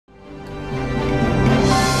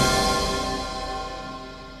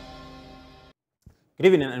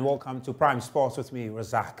Good evening and welcome to Prime Sports with me,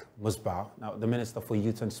 Razak Musbau. Now, the Minister for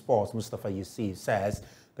Youth and Sports, Mustafa Yusuf, says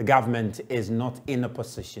the government is not in a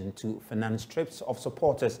position to finance trips of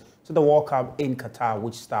supporters to the World Cup in Qatar,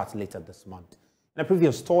 which starts later this month. In a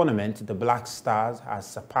previous tournament, the Black Stars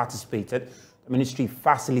has participated. The ministry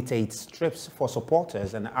facilitates trips for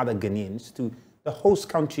supporters and other Ghanaians to the host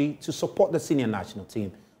country to support the senior national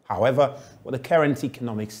team. However, with the current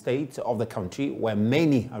economic state of the country, where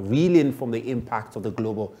many are reeling from the impact of the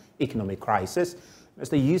global economic crisis,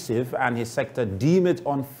 Mr. Yusuf and his sector deem it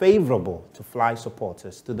unfavorable to fly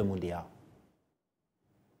supporters to the Mundial.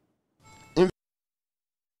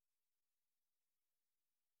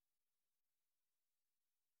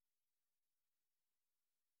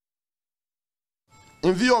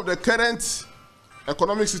 In view of the current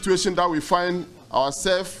economic situation that we find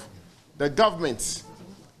ourselves, the government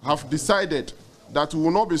have decided that we will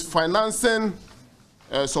not be financing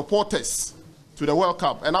supporters to the World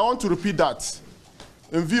Cup. And I want to repeat that.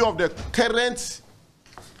 In view of the current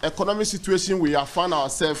economic situation we have found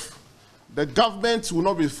ourselves, the government will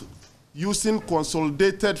not be using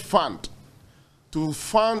consolidated fund to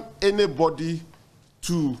fund anybody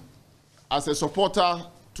as a supporter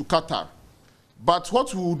to Qatar. But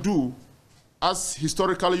what we will do, as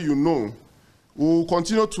historically you know, we will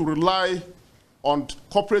continue to rely on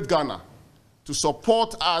corporate Ghana to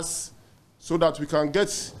support us so that we can get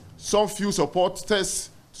some few supporters to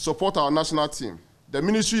support our national team. The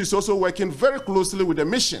ministry is also working very closely with the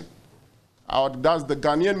mission. That's the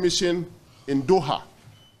Ghanaian mission in Doha.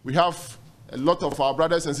 We have a lot of our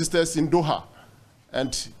brothers and sisters in Doha,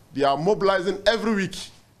 and they are mobilizing every week,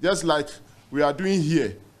 just like we are doing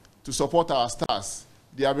here, to support our stars.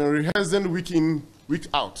 They have been rehearsing week in, week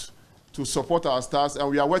out to support our stars, and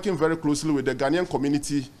we are working very closely with the Ghanaian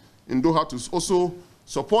community in Doha to also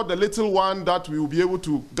support the little one that we will be able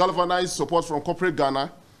to galvanize support from corporate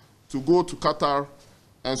Ghana to go to Qatar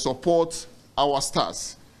and support our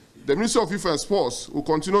stars. The Ministry of Youth and Sports will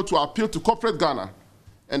continue to appeal to corporate Ghana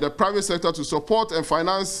and the private sector to support and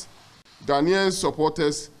finance Ghanaian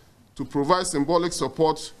supporters to provide symbolic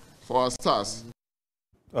support for our stars.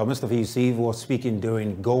 Well, Mr. Yusuf was speaking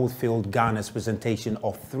during Goldfield Ghana's presentation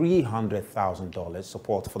of $300,000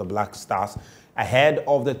 support for the Black Stars ahead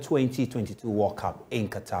of the 2022 World Cup in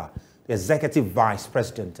Qatar. The Executive Vice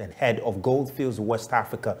President and Head of Goldfield's West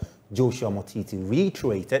Africa, Joshua Motiti,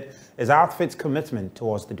 reiterated his outfit's commitment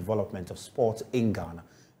towards the development of sport in Ghana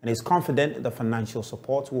and is confident the financial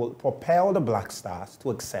support will propel the Black Stars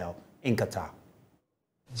to excel in Qatar.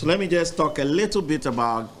 So let me just talk a little bit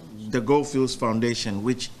about the Goldfields Foundation,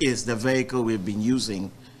 which is the vehicle we've been using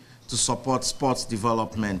to support sports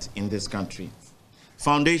development in this country.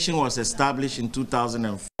 Foundation was established in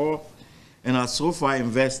 2004 and has so far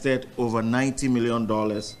invested over $90 million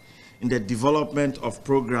in the development of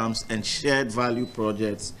programs and shared value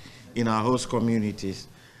projects in our host communities,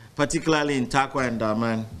 particularly in Takwa and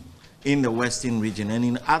Daman, in the Western region, and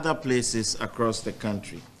in other places across the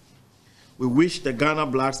country. We wish the Ghana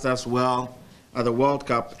Black Stars well at the World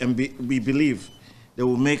Cup, and we believe they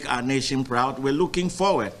will make our nation proud. We're looking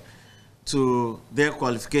forward to their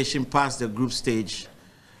qualification past the group stage,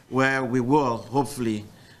 where we will hopefully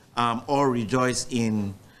all rejoice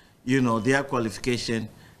in, their qualification.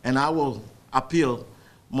 And I will appeal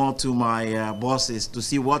more to my bosses to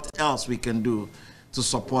see what else we can do to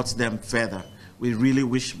support them further. We really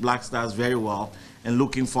wish Black Stars very well and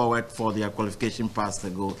looking forward for their qualification past the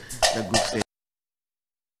group stage.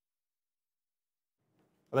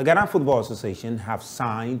 The Ghana Football Association have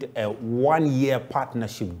signed a one-year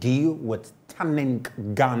partnership deal with Tanning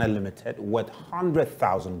Ghana Limited worth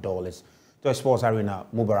 $100,000. Joy Sports Arena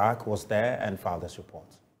Mubarak was there and filed this report.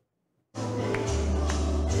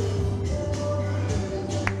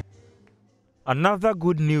 Another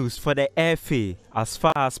good news for the FA as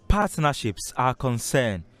far as partnerships are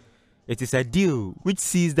concerned. It is a deal which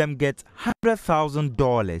sees them get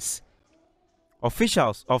 $100,000.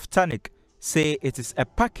 Officials of Tanning say it is a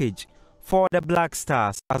package for the Black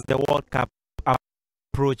Stars as the World Cup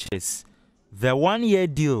approaches. The one-year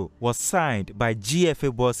deal was signed by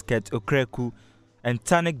GFA boss Ket Okreku and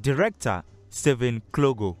Tanning director Stephen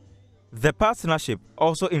Klogo. The partnership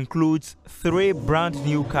also includes 3 brand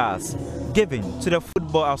new cars given to the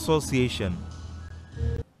Football Association.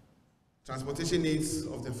 Transportation needs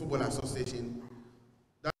of the Football Association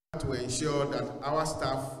that will ensure that our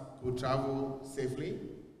staff could travel safely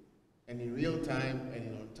and in real time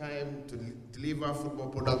and on time to deliver football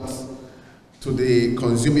products to the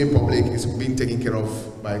consuming public is being taken care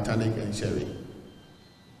of by Tanning and Sherry.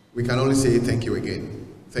 We can only say thank you again.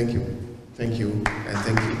 Thank you, and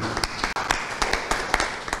thank you.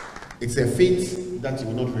 It's a feat that you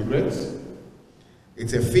will not regret.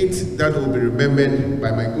 It's a feat that will be remembered by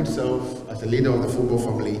my good self as a leader of the football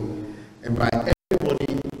family and by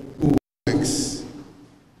everybody who works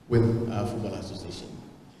with our football association.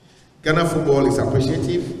 Ghana football is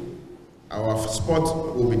appreciative. Our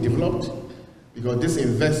sport will be developed because this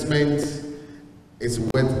investment is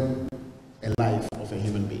worth a life of a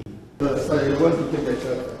human being. So you want to take a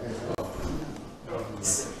shot?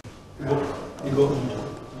 You go.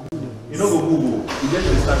 You don't go Google. You get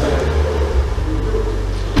to start.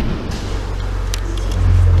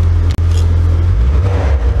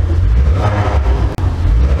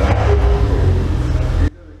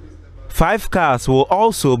 5 cars will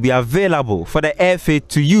also be available for the FA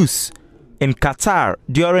to use in Qatar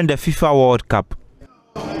during the FIFA World Cup.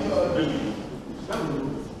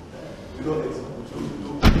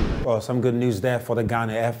 Well, some good news there for the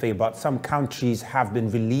Ghana FA, but some countries have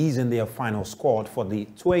been releasing their final squad for the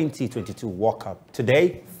 2022 World Cup.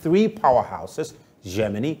 Today, 3 powerhouses,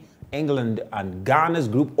 Germany, England, and Ghana's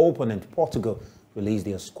group opponent, Portugal, released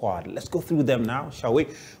their squad. Let's go through them now, shall we?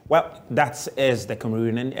 Well, that is the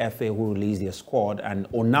Cameroonian FA who released their squad, and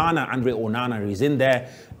Andre Onana is in there.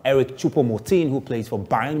 Eric Choupo-Moting, who plays for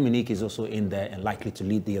Bayern Munich, is also in there and likely to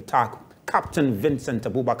lead the attack. Captain Vincent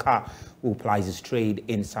Abubakar, who plies his trade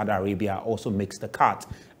in Saudi Arabia, also makes the cut,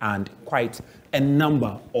 and quite a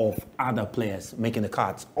number of other players making the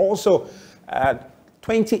cuts. Also,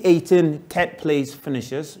 2018 third place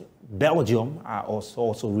finishers, Belgium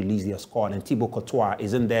also released their squad, and Thibaut Courtois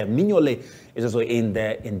is in there. Mignolet is also in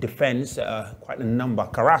there in defense, quite a number.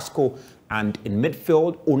 Carrasco, and in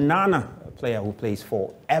midfield, Onana, a player who plays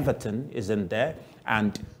for Everton, is in there,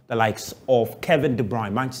 and the likes of Kevin De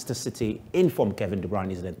Bruyne, Manchester City informed Kevin De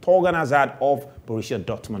Bruyne is there. Torgan Hazard of Borussia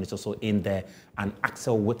Dortmund is also in there, and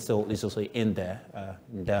Axel Witsel is also in there.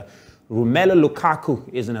 Romelu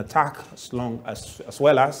Lukaku is in attack, as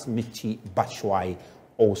well as Michy Batshuayi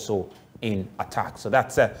also in attack. So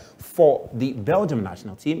that's for the Belgium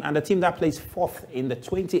national team, and the team that plays 4th in the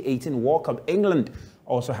 2018 World Cup. England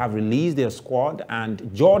also have released their squad,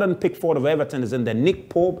 and Jordan Pickford of Everton is in there. Nick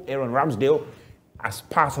Pope, Aaron Ramsdale as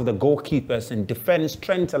part of the goalkeepers. In defense,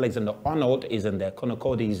 Trent Alexander-Arnold is in there. Conor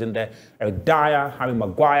Cody is in there. Eric Dyer, Harry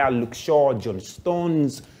Maguire, Luke Shaw, John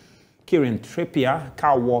Stones, Kieran Trippier,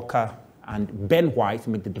 Kyle Walker, and Ben White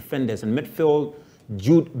make the defenders. In midfield,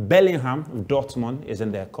 Jude Bellingham of Dortmund is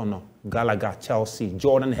in there. Conor Gallagher, Chelsea,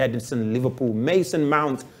 Jordan Henderson, Liverpool, Mason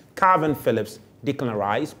Mount, Calvin Phillips, Declan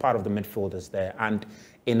Rice, part of the midfielders there. And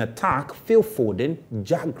in attack, Phil Foden,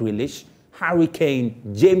 Jack Grealish, Harry Kane,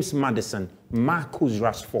 James Maddison, Marcus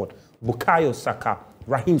Rashford, Bukayo Saka,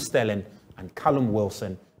 Raheem Sterling, and Callum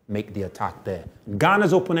Wilson make the attack there.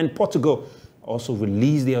 Ghana's opponent, Portugal, also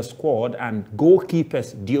released their squad, and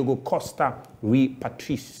goalkeepers Diogo Costa, Rui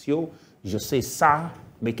Patricio, Jose Sa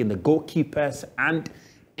making the goalkeepers, and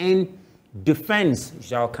in defense,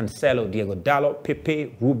 João Cancelo, Diego Dalot,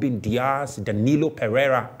 Pepe, Ruben Diaz, Danilo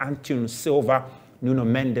Pereira, Antonio Silva, Nuno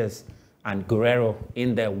Mendes, and Guerrero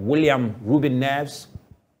in there. William Ruben Neves,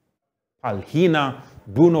 Palhina,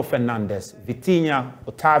 Bruno Fernandes, Vitinha,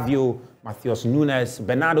 Otavio, Matheus Nunes,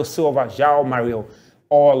 Bernardo Silva, João Mario,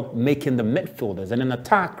 all making the midfielders. And in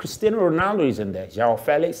attack, Cristiano Ronaldo is in there. João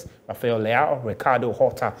Felix, Rafael Leao, Ricardo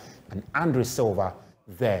Horta, and Andre Silva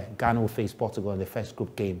there. Ghana will face Portugal in the first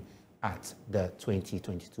group game at the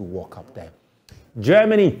 2022 World Cup there.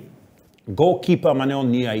 Germany, goalkeeper Manuel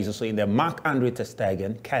Neuer is also in there. Marc-Andre ter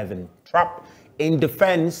Stegen, Kevin Trapp. In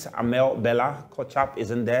defense, Amel Bella, Kochap is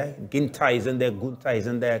in there. Ginter is in there. Gunther is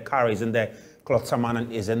in there. Kara is in there.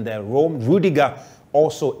 Klotzamanen is in there. Rome, Rudiger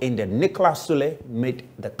also in there. Nicolas Sule made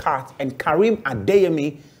the cut. And Karim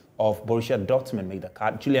Adeyemi of Borussia Dortmund made the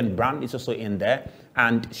cut. Julian Brandt is also in there.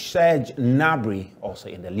 And Serge Gnabry also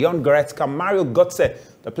in there. Leon Goretzka, Mario Götze,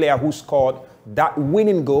 the player who scored that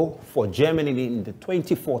winning goal for Germany in the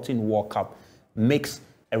 2014 World Cup, makes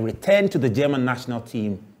a return to the German national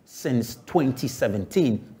team since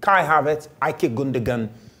 2017. Kai Havertz, Ike Gundogan,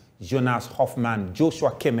 Jonas Hoffmann,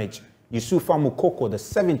 Joshua Kimmich, Youssoufa Moukoko, the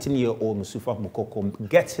 17-year-old Youssoufa Moukoko,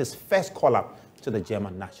 gets his first call-up to the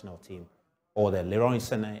German national team. Or the Leroy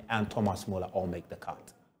Sané and Thomas Muller all make the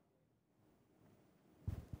cut.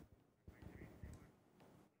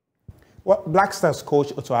 Well, Black Stars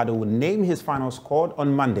coach Otto Addo will name his final squad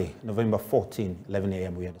on Monday, November 14, 11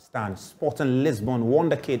 a.m. we understand. Sporting Lisbon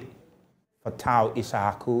wonder kid Fatau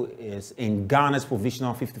Issahaku is in Ghana's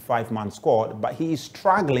provisional 55-man squad, but he is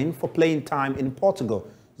struggling for playing time in Portugal.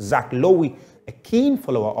 Zach Lowy, a keen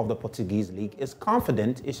follower of the Portuguese league, is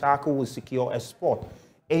confident Issahaku will secure a spot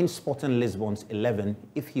in Sporting Lisbon's 11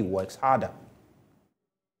 if he works harder.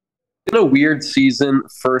 been a weird season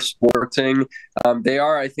for Sporting. They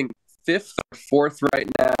are, I think, 5th or 4th right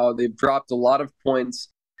now. They've dropped a lot of points.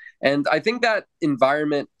 And I think that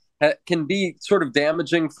environment can be sort of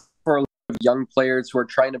damaging for a lot of young players who are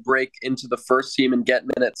trying to break into the first team and get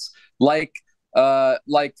minutes, like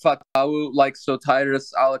Fatawu, like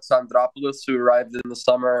Sotiris Alexandropoulos, who arrived in the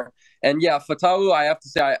summer. And yeah, Fatawu, I have to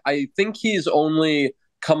say, I think he's only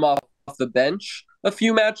come off the bench a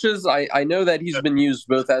few matches. I know that he's been used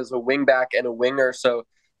both as a wingback and a winger, so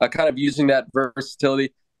kind of using that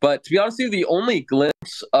versatility. But to be honest with you, the only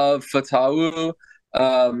glimpse of Fatawu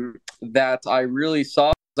that I really saw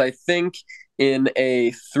was, I think, in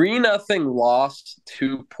a 3-0 loss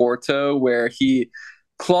to Porto, where he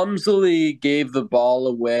clumsily gave the ball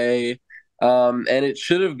away, and it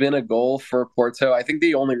should have been a goal for Porto. I think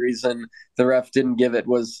the only reason the ref didn't give it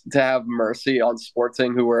was to have mercy on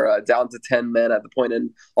Sporting, who were down to 10 men at the point and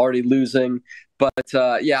already losing. But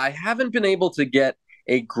yeah, I haven't been able to get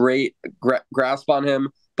a great grasp on him,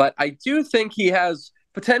 but I do think he has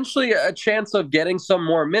potentially a chance of getting some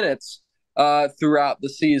more minutes throughout the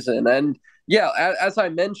season. And yeah, as I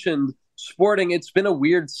mentioned, Sporting, it's been a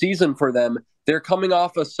weird season for them. They're coming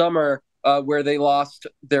off a summer where they lost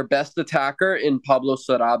their best attacker in Pablo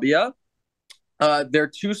Sarabia, their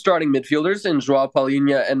 2 starting midfielders in João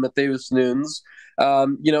Palhinha and Mateus Nunes.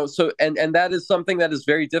 So and that is something that is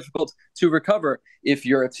very difficult to recover if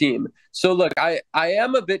you're a team. So look, I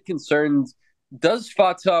am a bit concerned. Does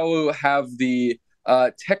Fatawu have the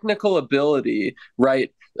technical ability,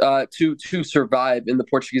 right, to survive in the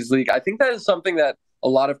Portuguese league? I think that is something that a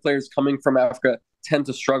lot of players coming from Africa tend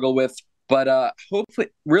to struggle with. But hopefully,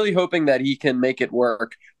 really hoping that he can make it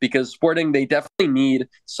work, because Sporting, they definitely need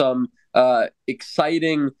some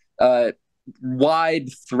exciting, wide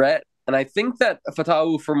threat. And I think that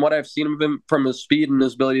Fatawu, from what I've seen of him, from his speed and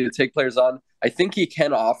his ability to take players on, I think he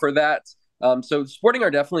can offer that. So Sporting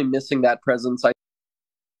are definitely missing that presence.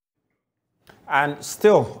 And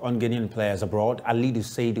still on Ghanaian players abroad, Alidu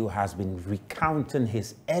Seidu has been recounting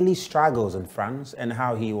his early struggles in France and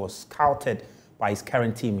how he was scouted by his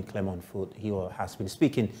current team in Clermont Foot. He has been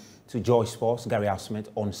speaking to Joy Sports, Gary Smith,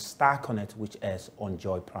 on Star Connect, which is on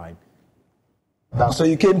Joy Prime. So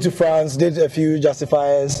you came to France, did a few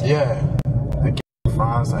justifiers? Yeah, I came to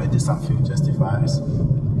France, I did some few justifiers.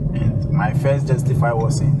 And my first justifier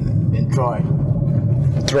was in Troy.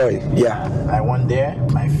 Troy, yeah. I went there.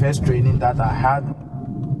 My first training that I had,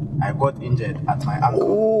 I got injured at my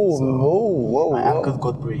ankle. My ankle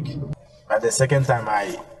got break. But the second time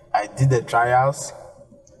I did the trials.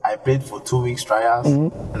 I played for 2 weeks trials,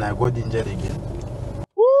 and I got injured again.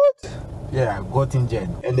 What? Yeah, I got injured.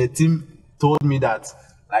 And the team told me that,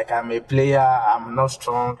 like, I'm a player, I'm not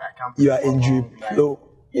strong, I can't play. You are injury prone.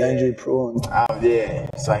 You're injury prone. Yeah,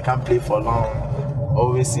 so I can't play for long.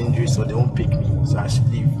 Always injury, so they won't pick me, so I should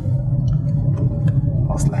leave.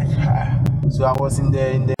 I was like, So I was in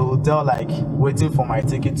the hotel, like, waiting for my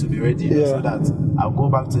ticket to be ready, so that I'll go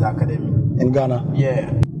back to the academy. In Ghana?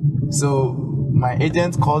 Yeah. So my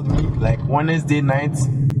agent called me like Wednesday night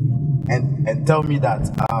and tell me that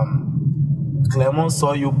Clermont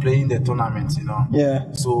saw you playing the tournament, Yeah.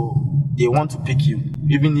 So they want to pick you,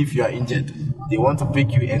 even if you are injured. They want to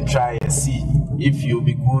pick you and try and see if you'll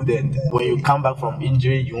be good. And when you come back from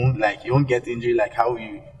injury, you won't get injury like how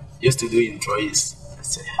you used to do in Troyes.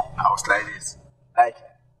 I was like this, like.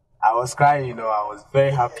 I was crying, I was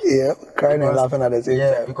very happy. Yeah, crying and laughing at the same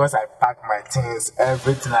time. Yeah, because I packed my things,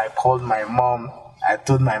 everything. I called my mom. I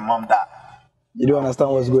told my mom that you don't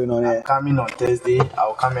understand what's going on here. I'm coming on Thursday.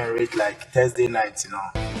 I'll come and read like Thursday night,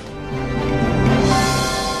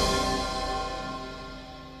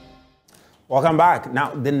 Welcome back.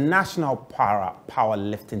 Now, the national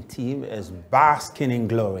powerlifting team is basking in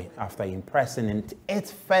glory after impressing in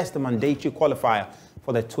its first mandatory qualifier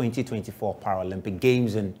for the 2024 Paralympic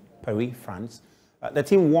Games in Paris, France. The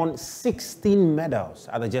team won 16 medals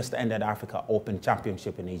at the just ended Africa Open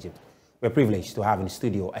Championship in Egypt. We're privileged to have in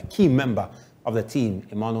studio a key member of the team,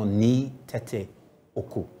 Emmanuel Ni Tete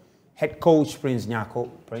Oku. Head coach Prince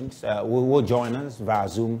Nyako Prince will join us via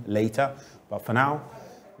Zoom later, but for now,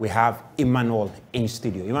 we have Emmanuel in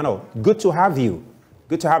studio. Emmanuel, good to have you.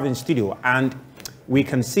 Good to have you in studio. And we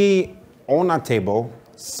can see on our table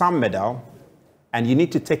some medal, and you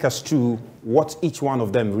need to take us through what each one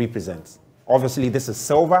of them represents. Obviously, this is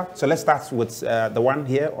silver. So let's start with the one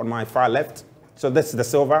here on my far left. So this is the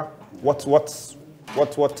silver. What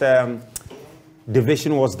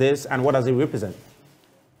division was this, and what does it represent?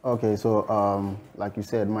 Okay, so like you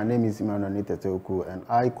said, my name is Emmanuel Ni Tete Oku, and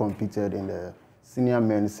I competed in the senior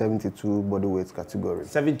men's 72 bodyweight category.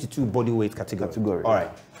 72 bodyweight category. All right.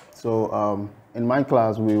 So in my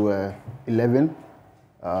class, we were 11.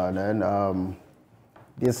 Then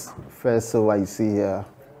this first silver you see here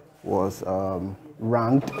was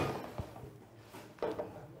ranked.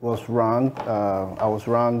 I was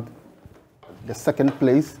ranked the second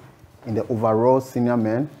place in the overall senior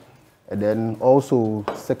men, and then also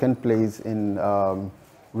second place in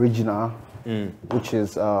regional, which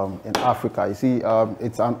is in Africa. You see,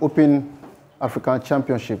 it's an open African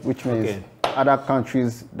championship, which means other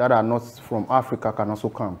countries that are not from Africa can also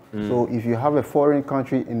come. So if you have a foreign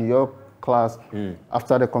country in your class,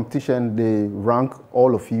 after the competition, they rank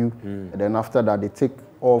all of you, and then after that, they take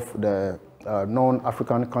off the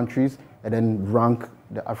non-African countries and then rank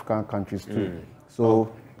the African countries too.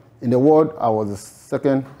 So in the world, I was the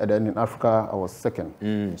second, and then in Africa, I was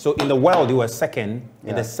second. So in the world, you were second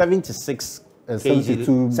in the 76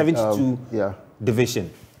 kg, 72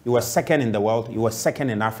 division. You were second in the world, you were second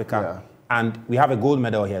in Africa, and we have a gold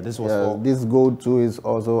medal here. This was for... This gold too is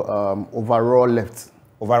also overall lifts.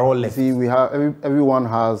 Overall lifts. See, we have everyone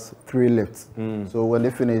has 3 lifts. So when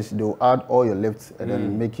they finish, they'll add all your lifts and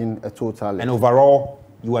then making a total lift. And overall,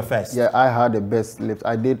 you were first. Yeah, I had the best lift.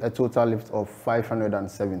 I did a total lift of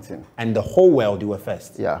 517. And the whole world, you were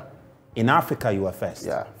first. Yeah. In Africa, you were first.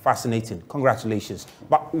 Yeah. Fascinating. Congratulations.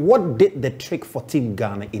 But what did the trick for Team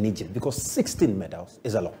Ghana in Egypt? Because 16 medals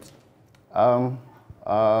is a lot.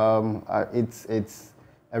 It's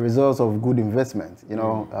a result of good investment. You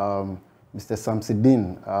know, Mr.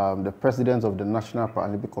 Samsidine, the president of the National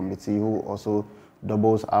Paralympic Committee, who also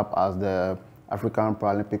doubles up as the African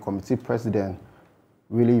Paralympic Committee president,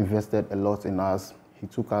 really invested a lot in us. He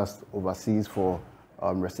took us overseas for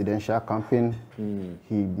residential camping.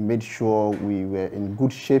 He made sure we were in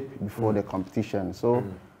good shape before the competition. So,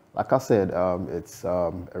 like I said, it's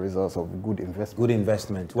a result of good investment. Good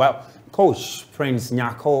investment. Well, Coach Prince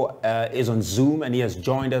Nyako is on Zoom and he has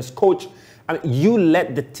joined us. Coach, I mean, you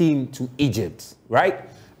led the team to Egypt, right?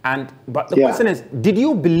 But the question is, did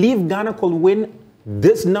you believe Ghana could win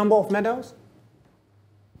this number of medals?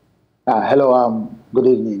 Hello, good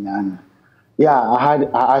evening. And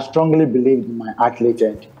I strongly believed in my athlete.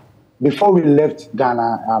 And before we left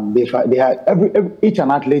Ghana, they had each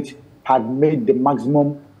an athlete had made the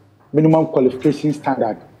minimum qualification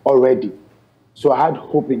standard already. So I had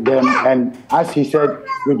hope in them. And as he said,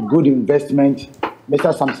 with good investment,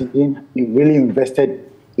 Mr. Samsidine, he really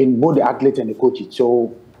invested in both the athletes and the coaches.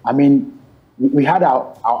 So, I mean, we had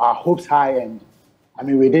our hopes high, and I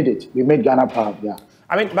mean, we did it. We made Ghana proud,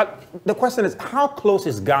 I mean, but the question is, how close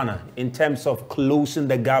is Ghana in terms of closing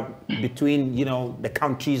the gap between, you know, the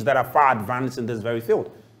countries that are far advanced in this very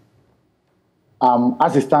field?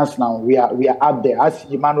 As it stands now, we are up there. As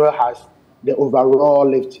Emmanuel has the overall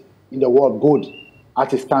lift in the world gold,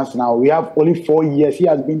 as it stands now, we have only 4 years. He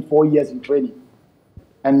has been 4 years in training.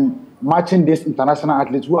 And matching these international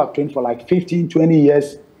athletes who have trained for like 15, 20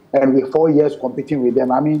 years, and with 4 years competing with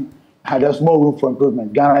them, I mean, there's more room for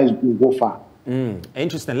improvement. Ghana will go far.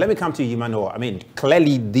 Interesting. Let me come to you, Emmanuel. I mean,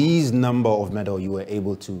 clearly these number of medals you were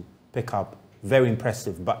able to pick up, very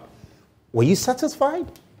impressive. But were you satisfied?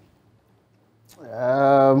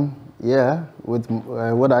 Yeah, with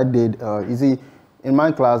what I did. You see, in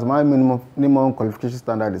my class, my minimum qualification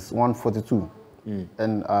standard is 142.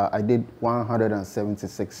 And I did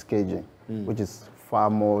 176 kg, which is far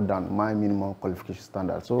more than my minimum qualification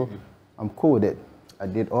standard. So I'm cool with it. I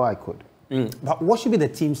did all I could. But what should be the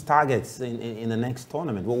team's targets in the next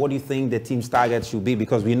tournament? Well, what do you think the team's targets should be?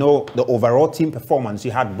 Because we know the overall team performance,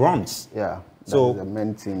 you had bronze. Yeah, so the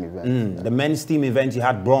men's team event. The men's team event, you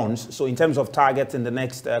had bronze. So in terms of targets in the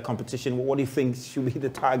next competition, what do you think should be the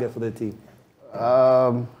target for the team?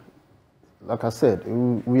 Like I said,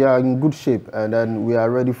 we are in good shape, and then we are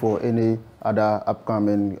ready for any other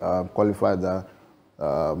upcoming qualifiers that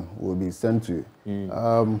will be sent to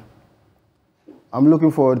you. I'm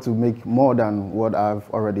looking forward to make more than what I've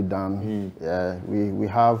already done. Yeah, we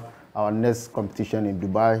have our next competition in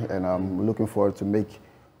Dubai, and I'm looking forward to make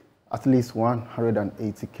at least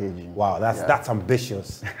 180 kg. Wow, that's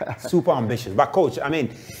ambitious, super ambitious. But coach, I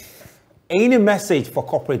mean, any message for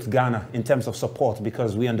corporate Ghana in terms of support?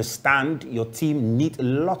 Because we understand your team needs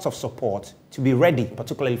lots of support to be ready,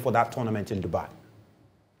 particularly for that tournament in Dubai.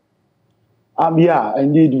 Yeah,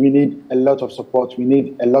 indeed, we need a lot of support. We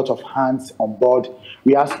need a lot of hands on board.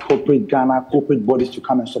 We ask corporate Ghana, corporate bodies to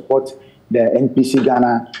come and support the NPC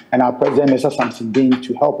Ghana and our president, Mr. Samsidine,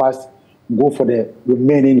 to help us go for the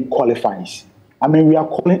remaining qualifiers. I mean, we are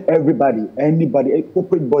calling everybody, anybody, a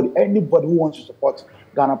corporate body, anybody who wants to support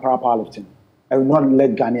Ghana powerlifting. I will not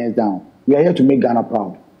let Ghanaians down. We are here to make Ghana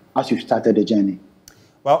proud as we've started the journey.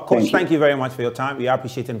 Well, Coach, thank you very much for your time. We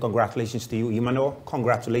appreciate it, and congratulations to you. Emmanuel,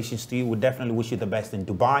 congratulations to you. We definitely wish you the best in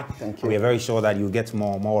Dubai. Thank you. We are very sure that you'll get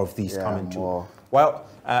more of these coming too. Well,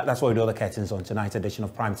 that's why we draw the curtains on tonight's edition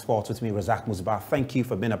of Prime Sports with me, Razak Musbau. Thank you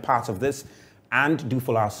for being a part of this. And do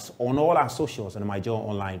follow us on all our socials and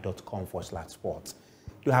myjoyonline.com/sports.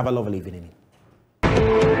 You have a lovely evening.